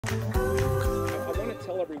I want to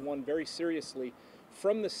tell everyone very seriously,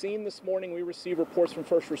 from the scene this morning, we received reports from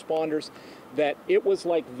first responders that it was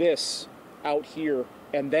like this out here,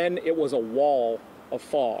 and then it was a wall of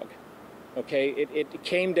fog. Okay, it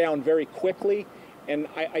came down very quickly, and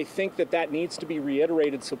I think that needs to be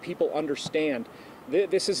reiterated so people understand.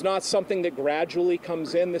 This is not something that gradually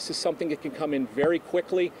comes in. This is something that can come in very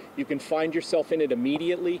quickly. You can find yourself in it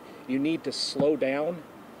immediately. You need to slow down.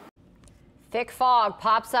 Thick fog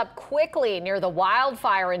pops up quickly near the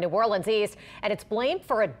wildfire in New Orleans East, and it's blamed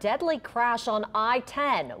for a deadly crash on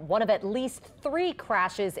I-10, one of at least 3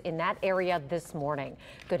 crashes in that area this morning.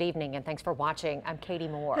 Good evening, and thanks for watching. I'm Katie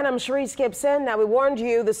Moore. And I'm Sharice Gibson. Now, we warned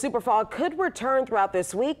you the super fog could return throughout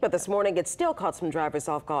this week, but this morning it still caught some drivers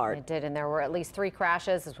off guard. It did, and there were at least 3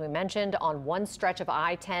 crashes, as we mentioned, on one stretch of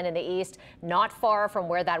I-10 in the east, not far from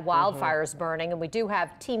where that wildfire is burning. And we do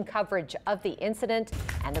have team coverage of the incident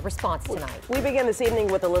and the response tonight. We begin this evening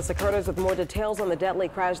with Alyssa Curtis with more details on the deadly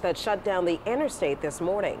crash that shut down the interstate this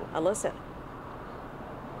morning. Alyssa.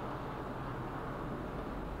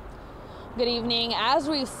 Good evening. As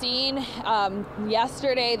we've seen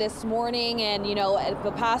yesterday, this morning, and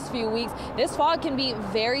the past few weeks, this fog can be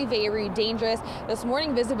very, very dangerous. This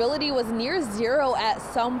morning, visibility was near 0 at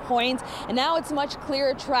some points, and now it's much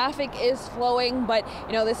clearer. Traffic is flowing, but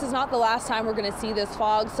this is not the last time we're going to see this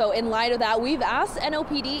fog. So in light of that, we've asked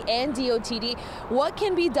NOPD and DOTD what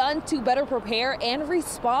can be done to better prepare and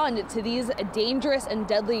respond to these dangerous and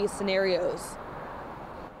deadly scenarios.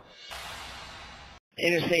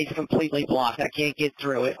 Interstate's completely blocked. I can't get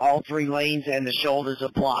through it. All 3 lanes and the shoulders are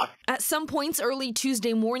blocked. At some points early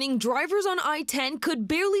Tuesday morning, drivers on I-10 could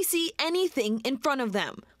barely see anything in front of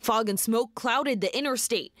them. Fog and smoke clouded the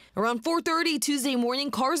interstate. Around 4:30 Tuesday morning,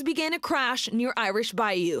 cars began a crash near Irish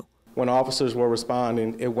Bayou. When officers were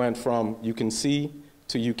responding, it went from you can see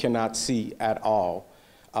to you cannot see at all.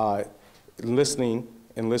 Listening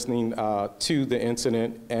to the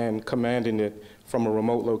incident and commanding it from a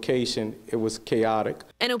remote location, it was chaotic.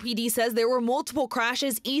 NOPD says there were multiple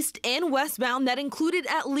crashes east and westbound that included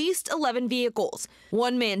at least 11 vehicles.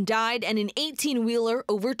 1 man died and an 18-wheeler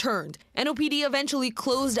overturned. NOPD eventually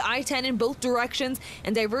closed I-10 in both directions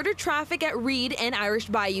and diverted traffic at Reed and Irish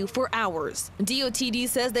Bayou for hours. DOTD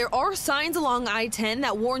says there are signs along I-10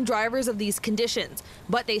 that warn drivers of these conditions,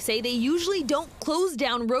 but they say they usually don't close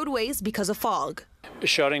down roadways because of fog.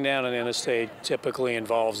 Shutting down an interstate typically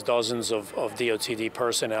involves dozens of DOTD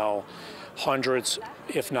personnel, hundreds,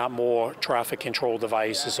 if not more, traffic control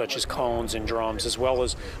devices such as cones and drums, as well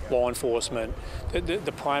as law enforcement.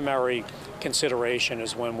 The primary consideration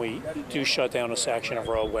is when we do shut down a section of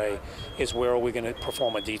roadway is where are we going to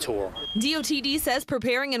perform a detour. DOTD says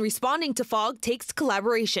preparing and responding to fog takes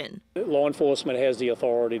collaboration. Law enforcement has the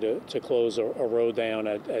authority to close a road down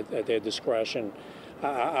at their discretion.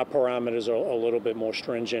 Our parameters are a little bit more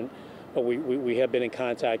stringent, but we have been in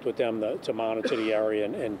contact with them to monitor the area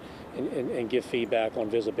and give feedback on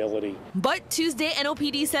visibility. But Tuesday,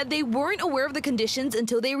 NOPD said they weren't aware of the conditions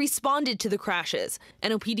until they responded to the crashes.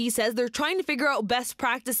 NOPD says they're trying to figure out best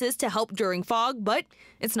practices to help during fog, but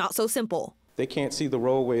it's not so simple. They can't see the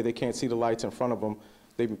roadway, they can't see the lights in front of them.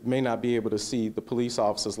 They may not be able to see the police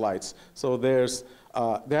officers' lights. So there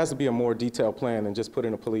has to be a more detailed plan than just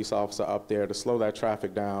putting a police officer up there to slow that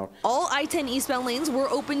traffic down. All I-10 eastbound lanes were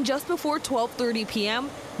open just before 12:30 p.m.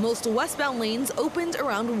 Most westbound lanes opened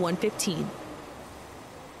around 1:15.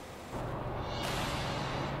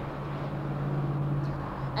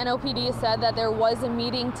 NOPD said that there was a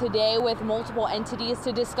meeting today with multiple entities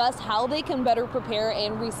to discuss how they can better prepare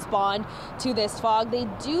and respond to this fog. They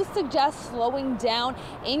do suggest slowing down,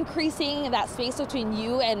 increasing that space between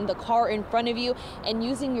you and the car in front of you, and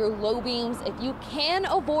using your low beams. If you can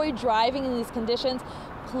avoid driving in these conditions,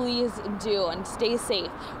 please do, and stay safe.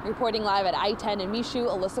 Reporting live at I-10 in Michoud,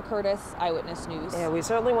 Alyssa Curtis, Eyewitness News. Yeah, we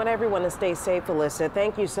certainly want everyone to stay safe, Alyssa.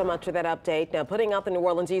 Thank you so much for that update. Now, putting out the New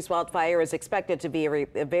Orleans East wildfire is expected to be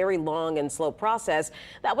a very long and slow process.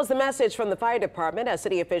 That was the message from the fire department as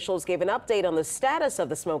city officials gave an update on the status of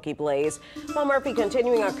the smoky blaze. Paul Murphy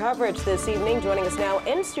continuing our coverage this evening, joining us now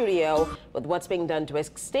in studio with what's being done to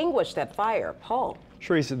extinguish that fire. Paul.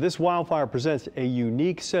 Sharice, this wildfire presents a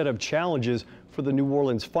unique set of challenges for the New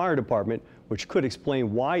Orleans Fire Department, which could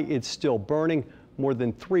explain why it's still burning more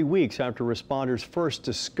than 3 weeks after responders first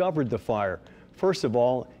discovered the fire. First of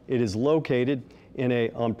all, it is located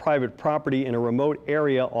on private property in a remote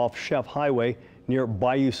area off Chef Highway near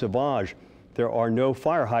Bayou Sauvage. There are no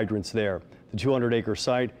fire hydrants there. The 200-acre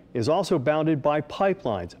site is also bounded by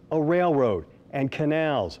pipelines, a railroad, and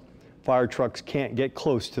canals. Fire trucks can't get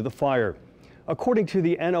close to the fire. According to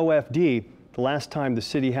the NOFD, The last time the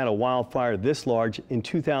city had a wildfire this large in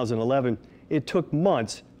 2011, it took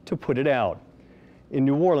months to put it out. In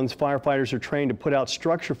New Orleans, firefighters are trained to put out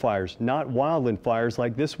structure fires, not wildland fires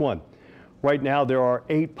like this one. Right now, there are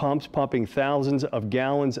 8 pumps pumping thousands of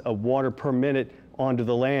gallons of water per minute onto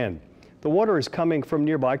the land. The water is coming from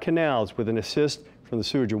nearby canals with an assist from the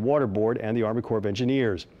Sewage and Water Board and the Army Corps of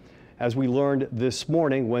Engineers. As we learned this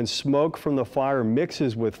morning, when smoke from the fire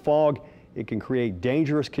mixes with fog, it can create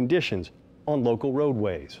dangerous conditions on local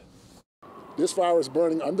roadways. This fire is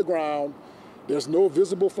burning underground. There's no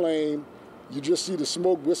visible flame. You just see the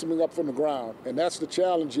smoke whistling up from the ground. And that's the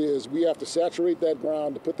challenge, is we have to saturate that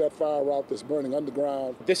ground to put that fire out that's burning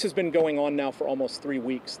underground. This has been going on now for almost 3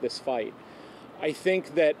 weeks, this fight. I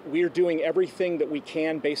think that we're doing everything that we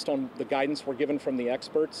can based on the guidance we're given from the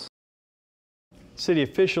experts. City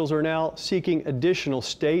officials are now seeking additional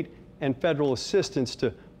state and federal assistance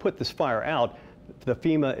to put this fire out. The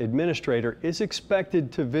FEMA administrator is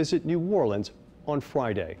expected to visit New Orleans on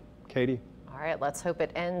Friday. Katie? All right, let's hope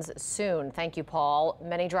it ends soon. Thank you, Paul.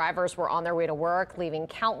 Many drivers were on their way to work, leaving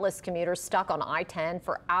countless commuters stuck on I-10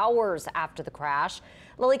 for hours after the crash.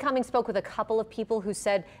 Lily Cummings spoke with a couple of people who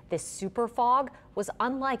said this super fog was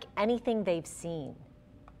unlike anything they've seen.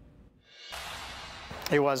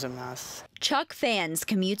 It was a mess. Chuck Fans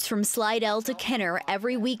commutes from Slidell to Kenner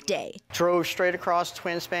every weekday. Drove straight across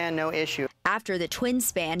Twin Span, no issue. After the Twin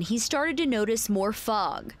Span, he started to notice more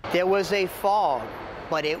fog. There was a fog,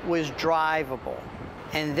 but it was drivable.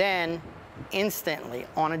 And then, instantly,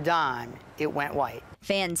 on a dime, it went white.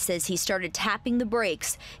 Fans says he started tapping the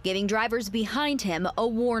brakes, giving drivers behind him a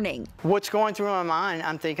warning. What's going through my mind,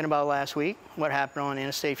 I'm thinking about last week, what happened on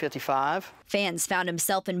Interstate 55. Fans found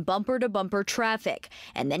himself in bumper-to-bumper traffic,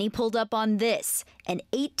 and then he pulled up on this, an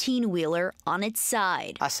 18-wheeler on its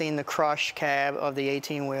side. I seen the crushed cab of the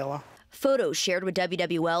 18-wheeler. Photos shared with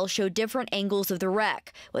WWL show different angles of the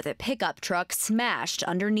wreck, with a pickup truck smashed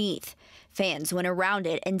underneath. Fans went around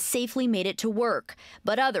it and safely made it to work,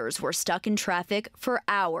 but others were stuck in traffic for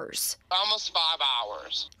hours. Almost 5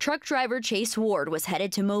 hours. Truck driver Chase Ward was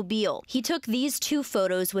headed to Mobile. He took these 2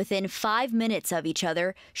 photos within 5 minutes of each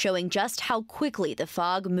other, showing just how quickly the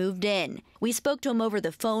fog moved in. We spoke to him over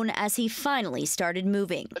the phone as he finally started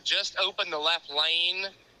moving. Just opened the left lane,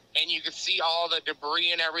 and you could see all the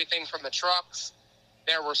debris and everything from the trucks.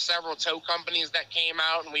 There were several tow companies that came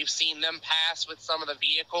out, and we've seen them pass with some of the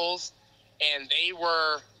vehicles. And they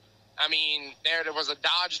were, I mean, there was a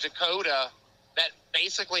Dodge Dakota that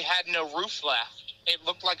basically had no roof left. It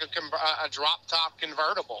looked like a drop-top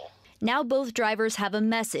convertible. Now both drivers have a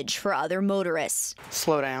message for other motorists.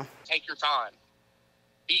 Slow down. Take your time.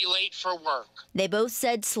 Be late for work. They both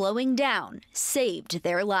said slowing down saved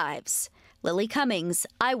their lives. Lily Cummings,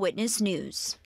 Eyewitness News.